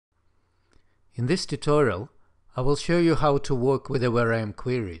In this tutorial, I will show you how to work with AwareIM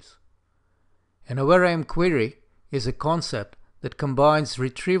queries. An AwareIM query is a concept that combines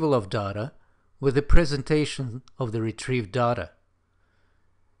retrieval of data with the presentation of the retrieved data.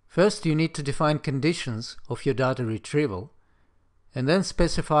 First, you need to define conditions of your data retrieval, and then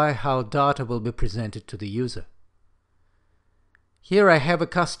specify how data will be presented to the user. Here I have a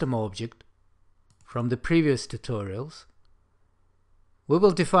custom object from the previous tutorials. We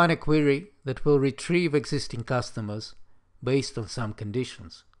will define a query that will retrieve existing customers based on some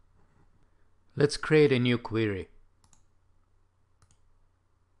conditions. Let's create a new query.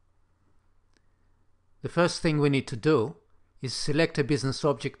 The first thing we need to do is select a business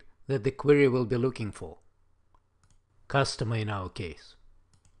object that the query will be looking for. Customer in our case.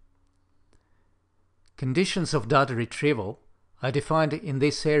 Conditions of data retrieval are defined in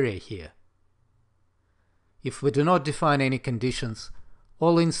this area here. If we do not define any conditions,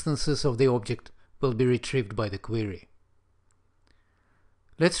 all instances of the object will be retrieved by the query.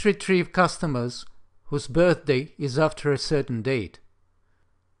 Let's retrieve customers whose birthday is after a certain date.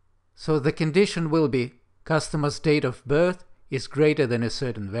 So the condition will be customer's date of birth is greater than a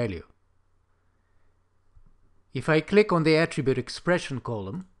certain value. If I click on the attribute expression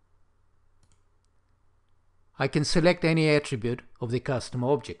column, I can select any attribute of the custom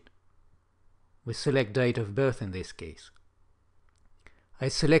object. We select date of birth in this case. I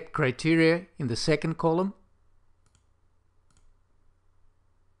select criteria in the second column,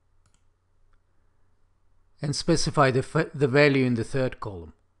 and specify the value in the third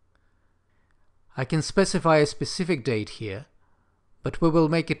column. I can specify a specific date here, but we will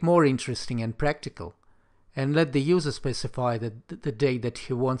make it more interesting and practical and let the user specify the date that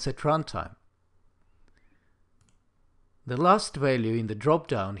he wants at runtime. The last value in the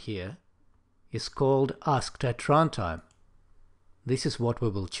drop-down here is called asked at runtime. This is what we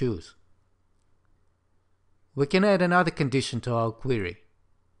will choose. We can add another condition to our query.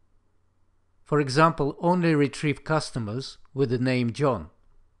 For example, only retrieve customers with the name John.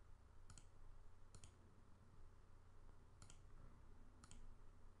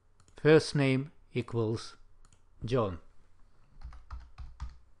 First name equals John.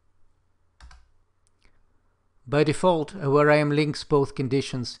 By default, AwareIM links both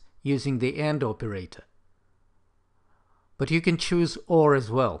conditions using the AND operator. But you can choose OR as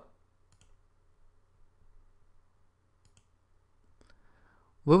well.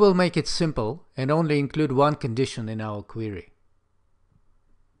 We will make it simple and only include one condition in our query.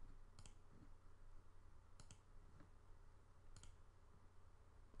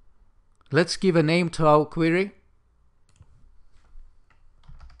 Let's give a name to our query.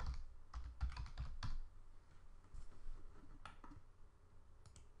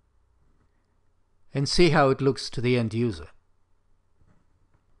 And see how it looks to the end user.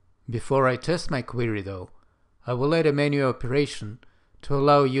 Before I test my query though, I will add a menu operation to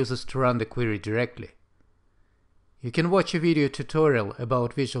allow users to run the query directly. You can watch a video tutorial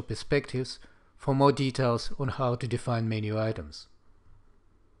about visual perspectives for more details on how to define menu items.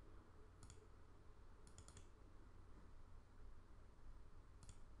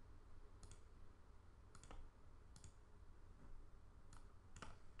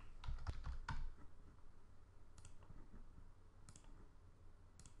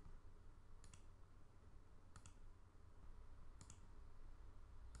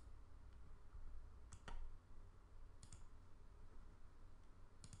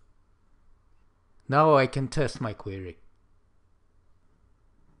 Now I can test my query.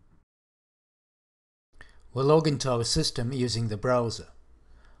 We'll log into our system using the browser.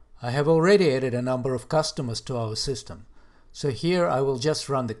 I have already added a number of customers to our system, so here I will just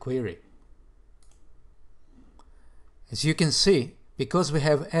run the query. As you can see, because we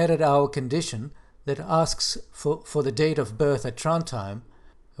have added our condition that asks for the date of birth at runtime,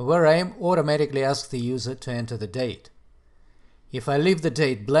 AwareIM automatically asks the user to enter the date. If I leave the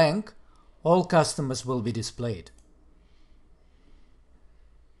date blank, all customers will be displayed.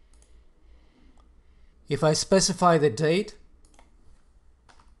 If I specify the date,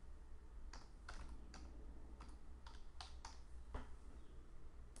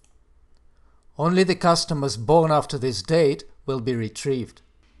 only the customers born after this date will be retrieved.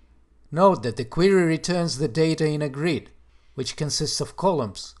 Note that the query returns the data in a grid, which consists of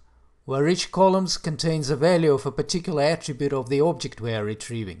columns, where each column contains a value of a particular attribute of the object we are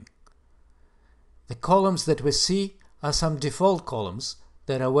retrieving. The columns that we see are some default columns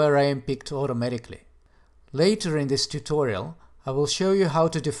that AwareIM picked automatically. Later in this tutorial, I will show you how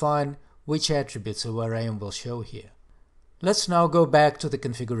to define which attributes AwareIM will show here. Let's now go back to the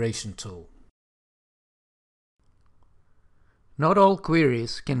configuration tool. Not all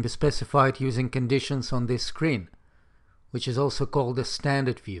queries can be specified using conditions on this screen, which is also called the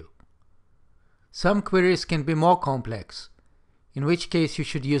standard view. Some queries can be more complex, in which case you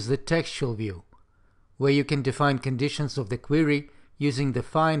should use the textual view, where you can define conditions of the query using the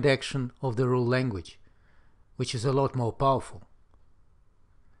find action of the rule language, which is a lot more powerful.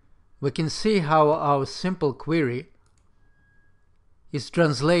 We can see how our simple query is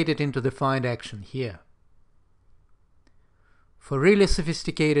translated into the find action here. For really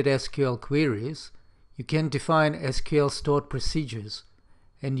sophisticated SQL queries, you can define SQL stored procedures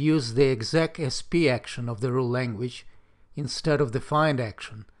and use the exec_sp action of the rule language instead of the find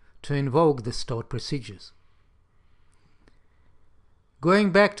action to invoke the stored procedures.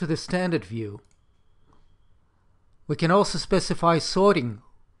 Going back to the standard view, we can also specify sorting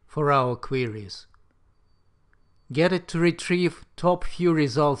for our queries. Get it to retrieve top few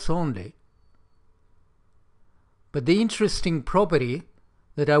results only. But the interesting property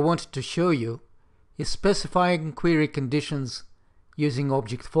that I wanted to show you is specifying query conditions using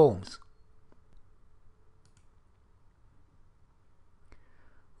object forms.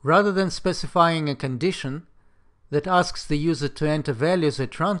 Rather than specifying a condition that asks the user to enter values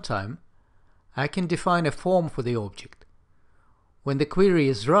at runtime, I can define a form for the object. When the query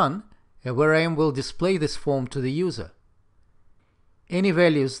is run, a whereim will display this form to the user. Any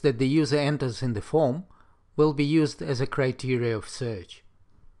values that the user enters in the form will be used as a criteria of search.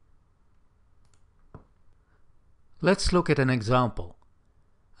 Let's look at an example.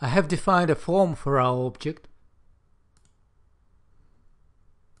 I have defined a form for our object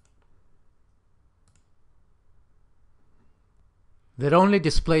that only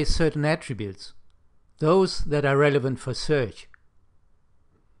displays certain attributes, those that are relevant for search.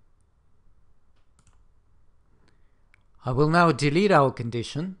 I will now delete our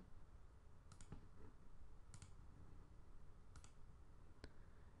condition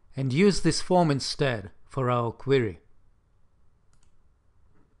and use this form instead for our query.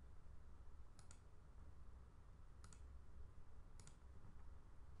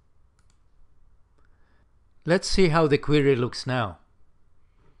 Let's see how the query looks now.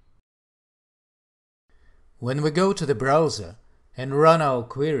 When we go to the browser and run our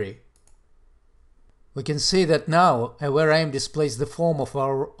query, we can see that now a whereim displays the form of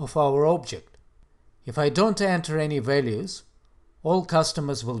our object. If I don't enter any values, all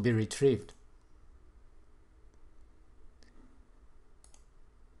customers will be retrieved.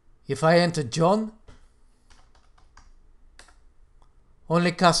 If I enter John,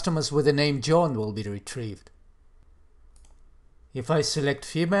 only customers with the name John will be retrieved. If I select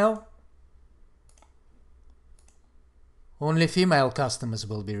female, only female customers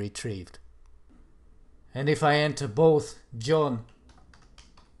will be retrieved. And if I enter both John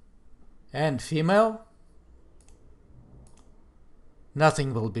and female,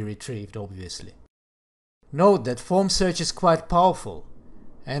 nothing will be retrieved, obviously. Note that form search is quite powerful,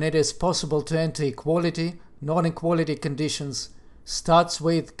 and it is possible to enter equality, non-equality conditions, starts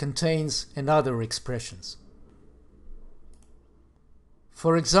with, contains, and other expressions.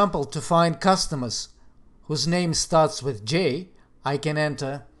 For example, to find customers whose name starts with J, I can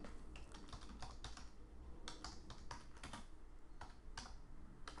enter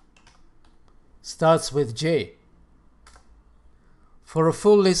starts with J. For a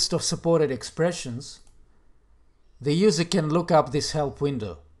full list of supported expressions, the user can look up this help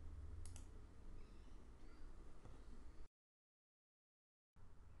window.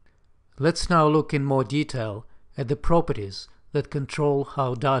 Let's now look in more detail at the properties that control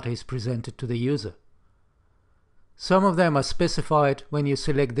how data is presented to the user. Some of them are specified when you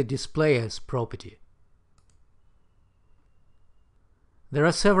select the Display As property. There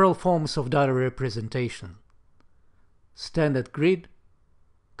are several forms of data representation: standard grid,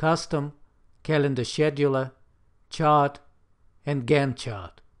 custom, calendar scheduler, chart, and Gantt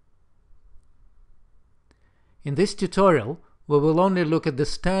chart. In this tutorial, we will only look at the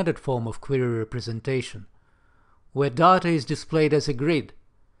standard form of query representation, where data is displayed as a grid,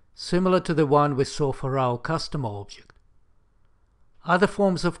 similar to the one we saw for our customer object. Other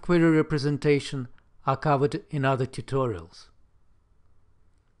forms of query representation are covered in other tutorials.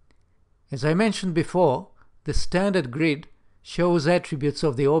 As I mentioned before, the standard grid shows attributes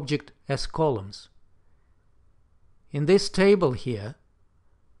of the object as columns. In this table here,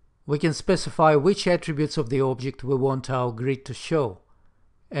 we can specify which attributes of the object we want our grid to show,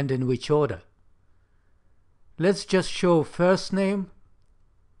 and in which order. Let's just show first name,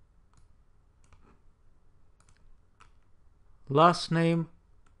 last name,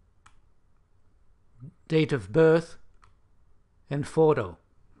 date of birth, and photo.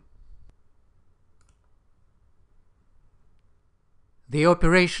 The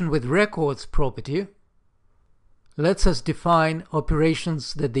operation with records property lets us define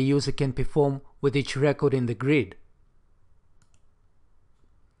operations that the user can perform with each record in the grid.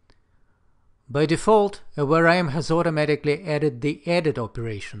 By default, AwareIM has automatically added the edit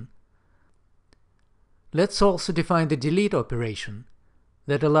operation. Let's also define the delete operation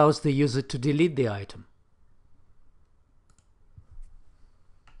that allows the user to delete the item.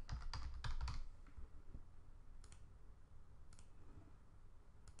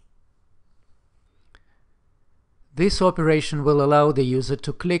 This operation will allow the user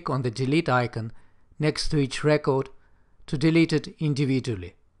to click on the delete icon next to each record to delete it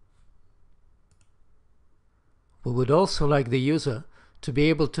individually. We would also like the user to be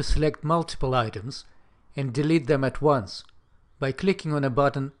able to select multiple items and delete them at once by clicking on a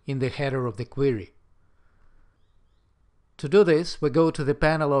button in the header of the query. To do this, we go to the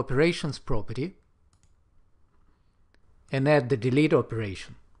panel operations property and add the delete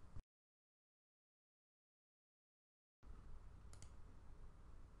operation.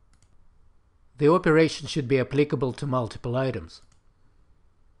 The operation should be applicable to multiple items.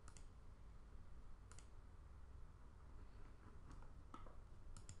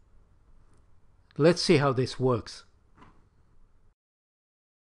 Let's see how this works.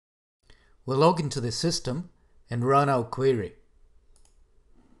 We'll log into the system and run our query.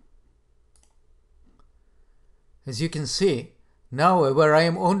 As you can see, now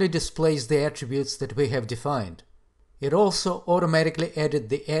AwareIM only displays the attributes that we have defined. It also automatically added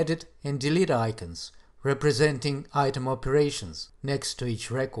the edit and delete icons representing item operations next to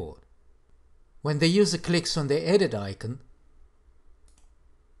each record. When the user clicks on the edit icon,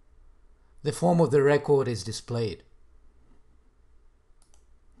 the form of the record is displayed.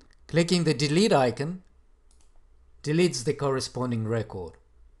 Clicking the delete icon deletes the corresponding record.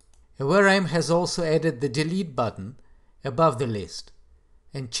 AwareIM has also added the delete button above the list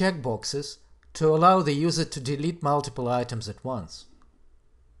and checkboxes to allow the user to delete multiple items at once.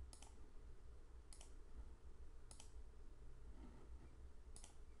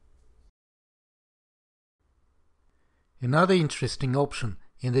 Another interesting option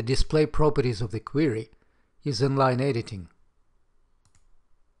in the display properties of the query is inline editing.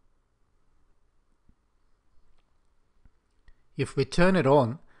 If we turn it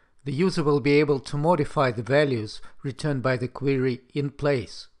on, the user will be able to modify the values returned by the query in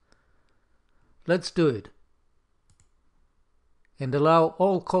place. Let's do it and allow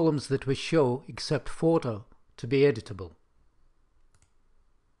all columns that we show except photo to be editable.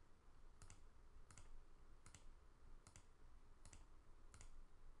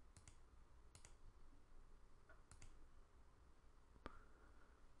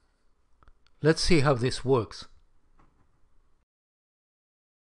 Let's see how this works.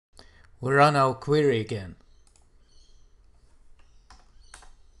 We run our query again.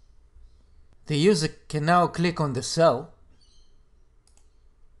 The user can now click on the cell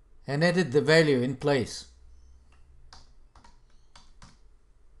and edit the value in place.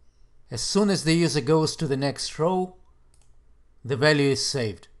 As soon as the user goes to the next row, the value is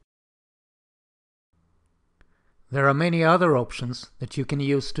saved. There are many other options that you can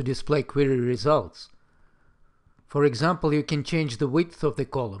use to display query results. For example, you can change the width of the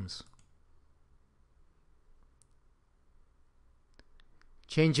columns,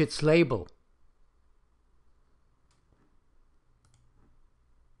 change its label,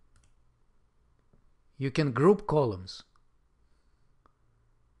 you can group columns,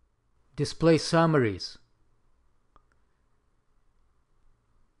 display summaries,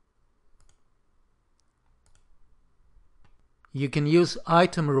 you can use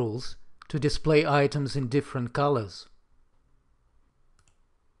item rules to display items in different colors.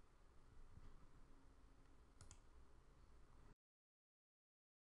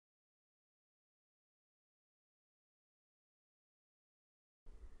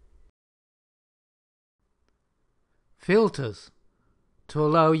 Filters to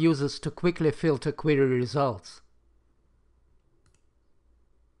allow users to quickly filter query results.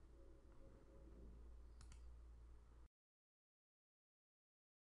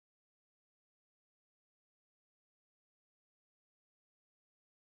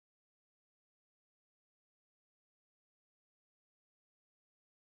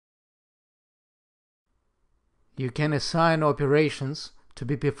 You can assign operations to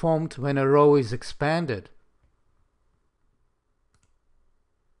be performed when a row is expanded.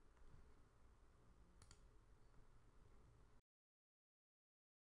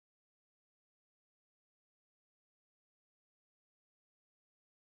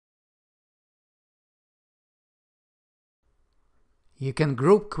 You can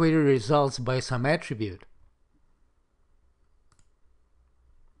group query results by some attribute.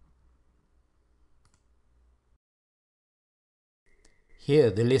 Here,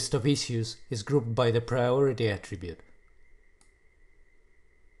 the list of issues is grouped by the priority attribute.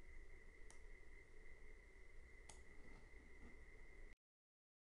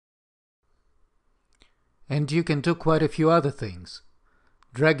 And you can do quite a few other things.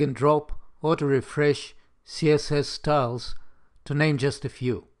 Drag and drop, auto refresh, CSS styles, to name just a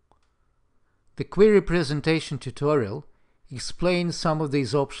few. The query presentation tutorial explains some of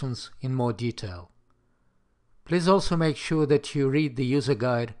these options in more detail. Please also make sure that you read the user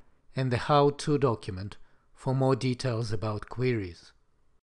guide and the how-to document for more details about queries.